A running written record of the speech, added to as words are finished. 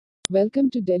Welcome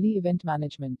to Delhi Event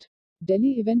Management.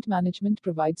 Delhi Event Management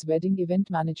provides wedding event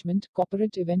management,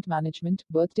 corporate event management,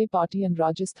 birthday party and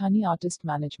Rajasthani artist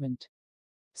management.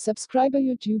 Subscribe our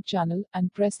YouTube channel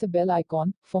and press the bell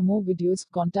icon. For more videos,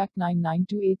 contact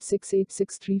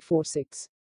 9928686346.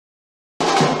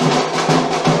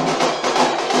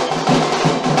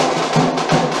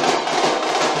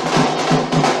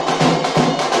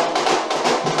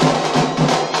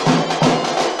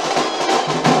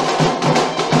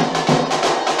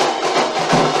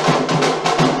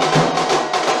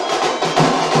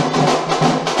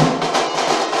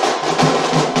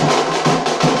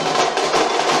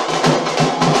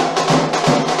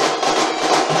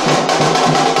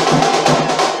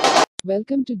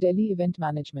 Welcome to Delhi Event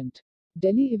Management.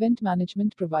 Delhi Event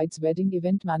Management provides wedding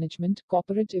event management,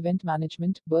 corporate event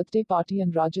management, birthday party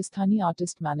and Rajasthani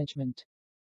artist management.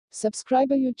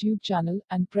 Subscribe our YouTube channel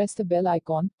and press the bell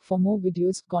icon. For more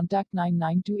videos, contact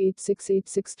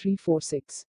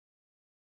 9928686346.